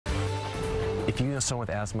If you know someone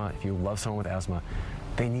with asthma, if you love someone with asthma,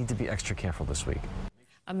 they need to be extra careful this week.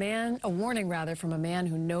 A warning rather, from a man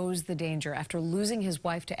who knows the danger after losing his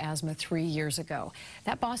wife to asthma 3 years ago.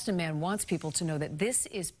 That Boston man wants people to know that this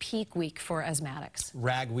is peak week for asthmatics.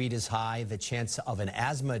 Ragweed is high. The chance of an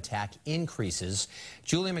asthma attack increases.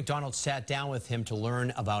 Juli McDonald sat down with him to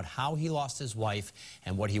learn about how he lost his wife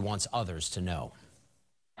and what he wants others to know.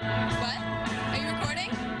 What? Are you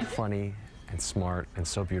recording? Funny and smart and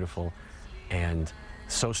so beautiful and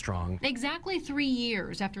so strong. Exactly 3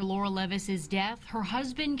 years after Laura Levis's death, her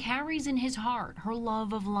husband carries in his heart her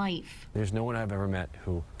love of life. There's no one I've ever met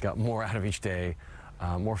who got more out of each day,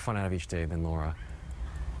 more fun out of each day than Laura.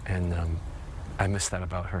 And I miss that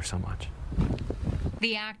about her so much.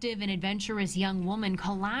 The active and adventurous young woman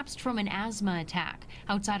collapsed from an asthma attack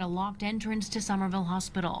outside a locked entrance to Somerville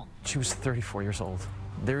Hospital. She was 34 years old.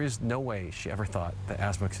 There is no way she ever thought that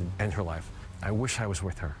asthma could end her life. I wish I was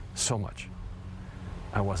with her so much.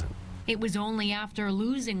 I wasn't. It was only after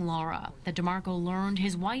losing Laura that DeMarco learned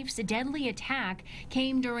his wife's deadly attack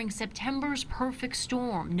came during September's perfect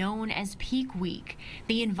storm known as peak week.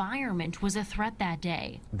 The environment was a threat that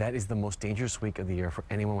day. That is the most dangerous week of the year for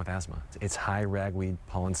anyone with asthma. It's high ragweed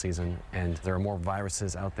pollen season, and there are more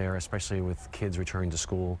viruses out there, especially with kids returning to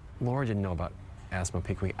school. Laura didn't know about asthma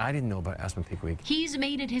peak week. I didn't know about asthma peak week. He's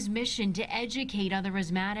made it his mission to educate other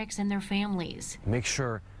asthmatics and their families. Make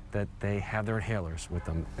sure that they have their inhalers with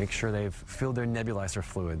them. Make sure they've filled their nebulizer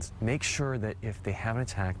fluids. Make sure that if they have an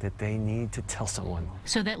attack that they need to tell someone.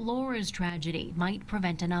 So that Laura's tragedy might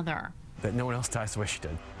prevent another. That no one else dies the way she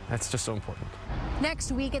did. That's just so important.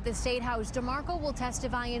 Next week at the State House, DeMarco will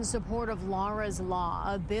testify in support of Laura's Law,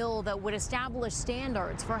 a bill that would establish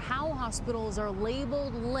standards for how hospitals are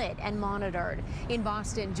labeled, lit, and monitored. In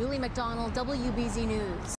Boston, Juli McDonald, WBZ News.